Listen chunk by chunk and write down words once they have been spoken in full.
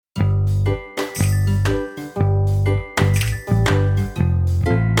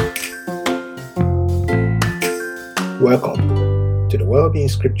Welcome to the Wellbeing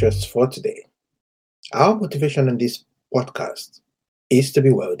Scriptures for today. Our motivation on this podcast is to be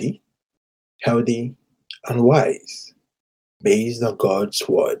wealthy, healthy, and wise based on God's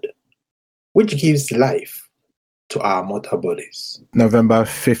Word, which gives life to our mortal bodies. November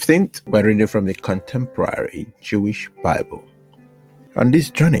 15th, we're reading from the Contemporary Jewish Bible. On this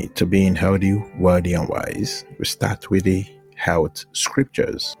journey to being healthy, wealthy, and wise, we start with the health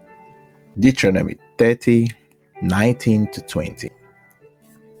scriptures. Deuteronomy 30:19-20.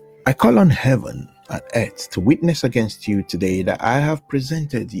 I call on heaven and earth to witness against you today that I have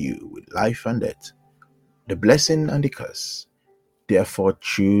presented you with life and death, the blessing and the curse. Therefore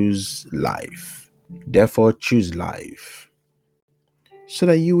choose life. So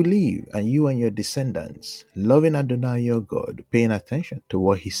that you will live, and you and your descendants, loving Adonai your God, paying attention to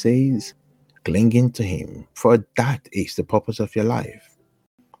what he says, clinging to him, for that is the purpose of your life.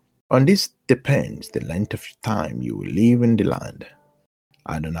 On this depends the length of time you will live in the land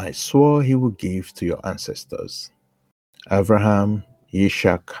Adonai swore he would give to your ancestors, Abraham,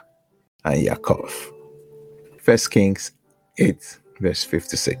 Ishak, and Yaakov. 1 Kings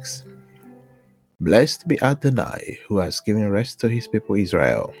 8:56. Blessed be Adonai, who has given rest to his people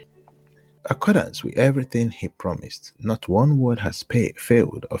Israel. Accordance with everything he promised, not one word has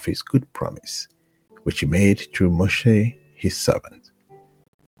failed of his good promise, which he made through Moshe his servant.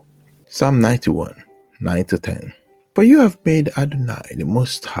 Psalm 91:9-10. For you have made Adonai the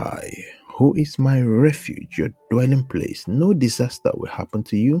Most High, who is my refuge, your dwelling place. No disaster will happen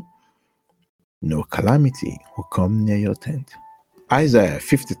to you, no calamity will come near your tent. Isaiah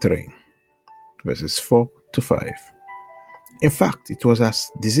 53:4-5. In fact, it was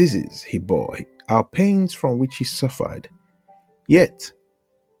as diseases he bore, our pains from which he suffered. Yet,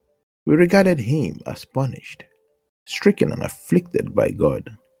 we regarded him as punished, stricken and afflicted by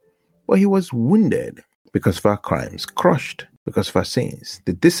God. But he was wounded because of our crimes, crushed because of our sins.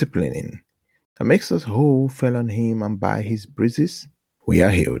 The disciplining that makes us whole fell on him, and by his bruises we are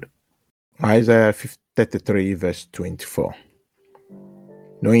healed. Isaiah 33:24.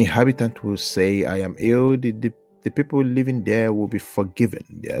 No inhabitant will say, I am ill. The people living there will be forgiven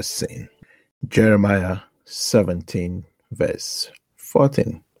their sin. Jeremiah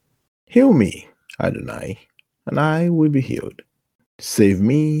 17:14. Heal me, Adonai, and I will be healed. Save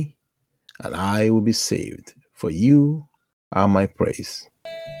me, and I will be saved, for you are my praise.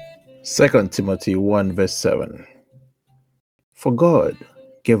 2 Timothy 1:7. For God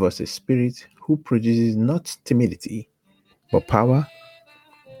gave us a spirit who produces not timidity, but power,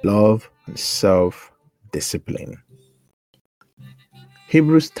 love, and self-discipline.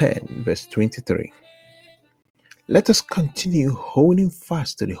 Hebrews 10:23. Let us continue holding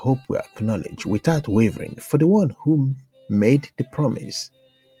fast to the hope we acknowledge without wavering, for the one who made the promise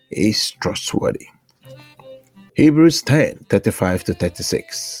is trustworthy. Hebrews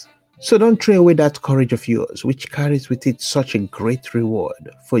 10:35-36. So don't throw away that courage of yours, which carries with it such a great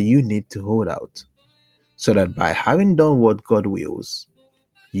reward, for you need to hold out, so that by having done what God wills,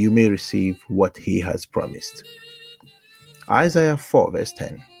 you may receive what he has promised. Isaiah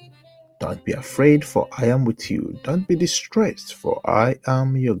 4:10. Don't be afraid, for I am with you. Don't be distressed, for I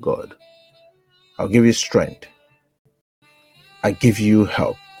am your God. I'll give you strength. I give you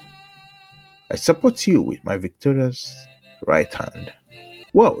help. I support you with my victorious right hand.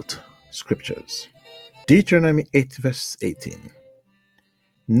 Wealth Scriptures. Deuteronomy 8:18.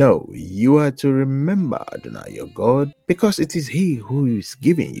 No, you are to remember Adonai your God, because it is he who is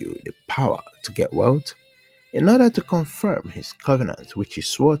giving you the power to get wealth, in order to confirm his covenant which he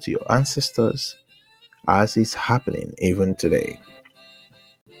swore to your ancestors, as is happening even today.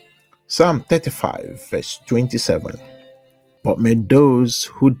 Psalm 35:27. But may those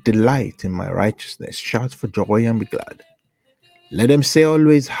who delight in my righteousness shout for joy and be glad. Let them say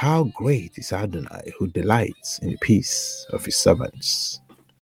always, how great is Adonai, who delights in the peace of his servants.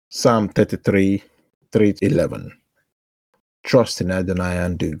 Psalm 33:3-11. Trust in Adonai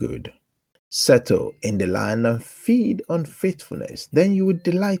and do good. Settle in the land and feed on faithfulness. Then you will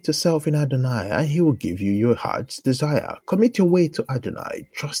delight yourself in Adonai, and he will give you your heart's desire. Commit your way to Adonai,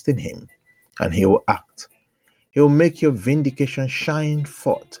 trust in him, and he will act. He will make your vindication shine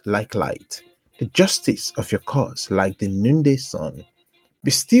forth like light, the justice of your cause like the noonday sun.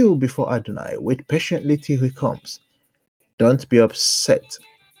 Be still before Adonai, wait patiently till he comes. Don't be upset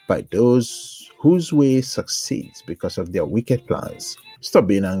by those whose way succeeds because of their wicked plans. Stop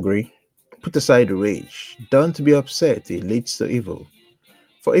being angry. Put aside rage. Don't be upset, it leads to evil.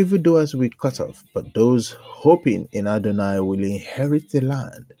 For evildoers will be cut off, but those hoping in Adonai will inherit the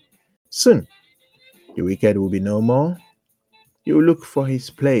land. Soon, the wicked will be no more. You will look for his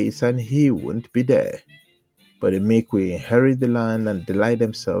place, and he won't be there. but the meek will inherit the land and delight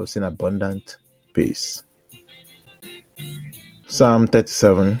themselves in abundant peace. Psalm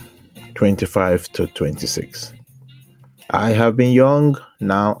 37, 25 to 26. I have been young,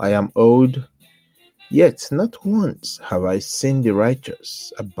 now I am old, yet not once have I seen the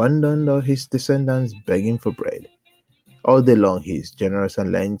righteous abandoned or his descendants begging for bread. All day long he is generous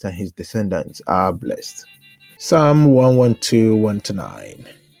and lends, and his descendants are blessed. Psalm 112, 1-9.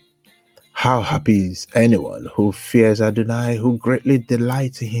 How happy is anyone who fears Adonai, who greatly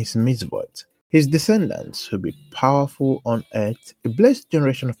delights in his mitzvot. His descendants will be powerful on earth, a blessed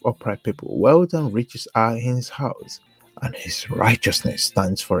generation of upright people. Wealth and riches are in his house, and his righteousness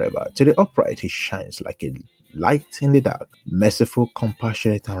stands forever. To the upright he shines like a light in the dark, merciful,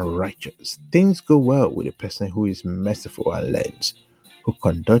 compassionate, and righteous. Things go well with a person who is merciful and lends, who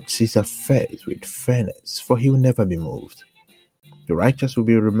conducts his affairs with fairness, for he will never be moved. The righteous will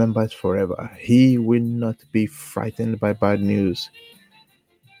be remembered forever. He will not be frightened by bad news.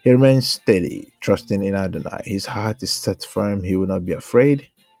 He remains steady, trusting in Adonai. His heart is set firm. He will not be afraid.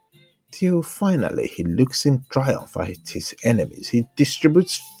 Till finally he looks in triumph at his enemies. He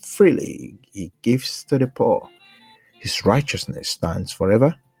distributes freely. He gives to the poor. His righteousness stands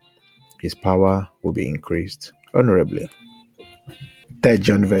forever. His power will be increased honorably. 3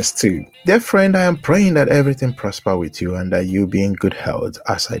 John verse 2. Dear friend, I am praying that everything prosper with you and that you be in good health,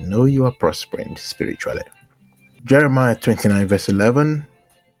 as I know you are prospering spiritually. Jeremiah 29 verse 11.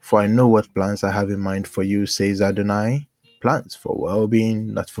 For I know what plans I have in mind for you, says Adonai, plans for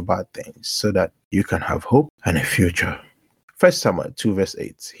well-being, not for bad things, so that you can have hope and a future. 1 Samuel 2 verse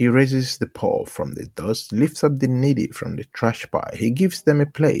 8. He raises the poor from the dust, lifts up the needy from the trash pile. He gives them a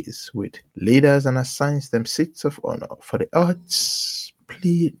place with leaders and assigns them seats of honor, for the earth's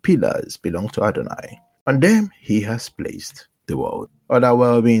pillars belong to Adonai. On them he has placed the world. Other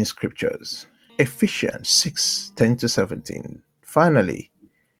well-being scriptures. Ephesians 6, 10-17. Finally,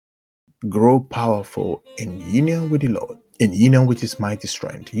 grow powerful in union with the Lord, in union with his mighty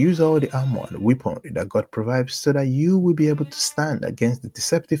strength. Use all the armor and weaponry that God provides so that you will be able to stand against the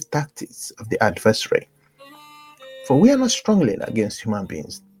deceptive tactics of the adversary. For we are not struggling against human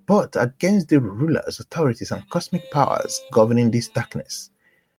beings, but against the rulers, authorities, and cosmic powers governing this darkness,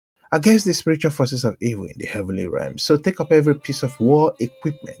 against the spiritual forces of evil in the heavenly realms. So take up every piece of war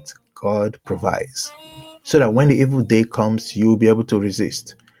equipment God provides, so that when the evil day comes, you will be able to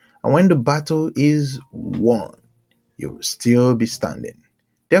resist. And when the battle is won, you will still be standing.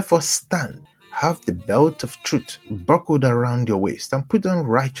 Therefore stand, have the belt of truth buckled around your waist, and put on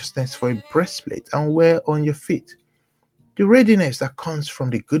righteousness for a breastplate, and wear on your feet the readiness that comes from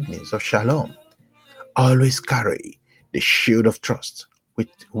the goodness of Shalom. Always carry the shield of trust, with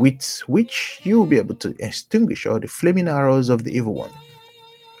which you will be able to extinguish all the flaming arrows of the evil one.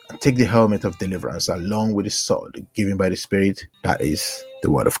 And take the helmet of deliverance along with the sword given by the Spirit, that is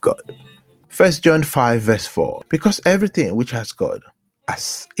the word of God. 1 John 5 verse 4. Because everything which has God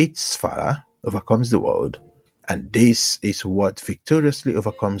as its Father overcomes the world, and this is what victoriously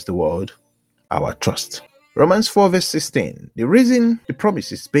overcomes the world, our trust. Romans 4 verse 16. The reason the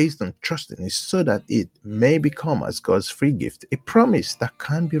promise is based on trusting is so that it may become as God's free gift, a promise that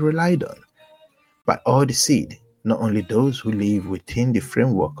can be relied on by all the seed, not only those who live within the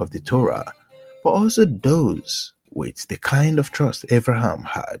framework of the Torah, but also those with the kind of trust Abraham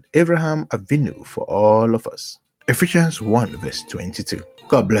had. Abraham Avinu for all of us. Ephesians 1 verse 22.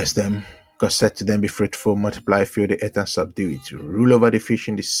 God bless them. God said to them, be fruitful, multiply, fill the earth and subdue it. Rule over the fish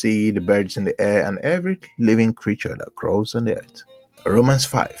in the sea, the birds in the air, and every living creature that crawls on the earth. Romans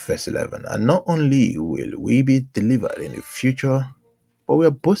 5 verse 11. And not only will we be delivered in the future, but we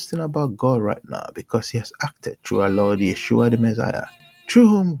are boasting about God right now because he has acted through our Lord Yeshua the Messiah, through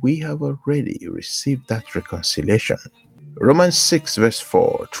whom we have already received that reconciliation. Romans 6 verse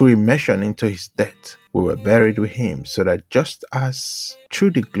 4. Through immersion into his death, we were buried with him, so that just as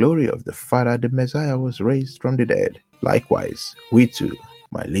through the glory of the Father the Messiah was raised from the dead, likewise we too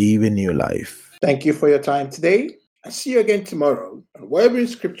might live a new life. Thank you for your time today. I'll see you again tomorrow on Wellbeing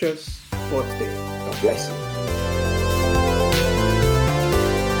Scriptures for today. God bless you.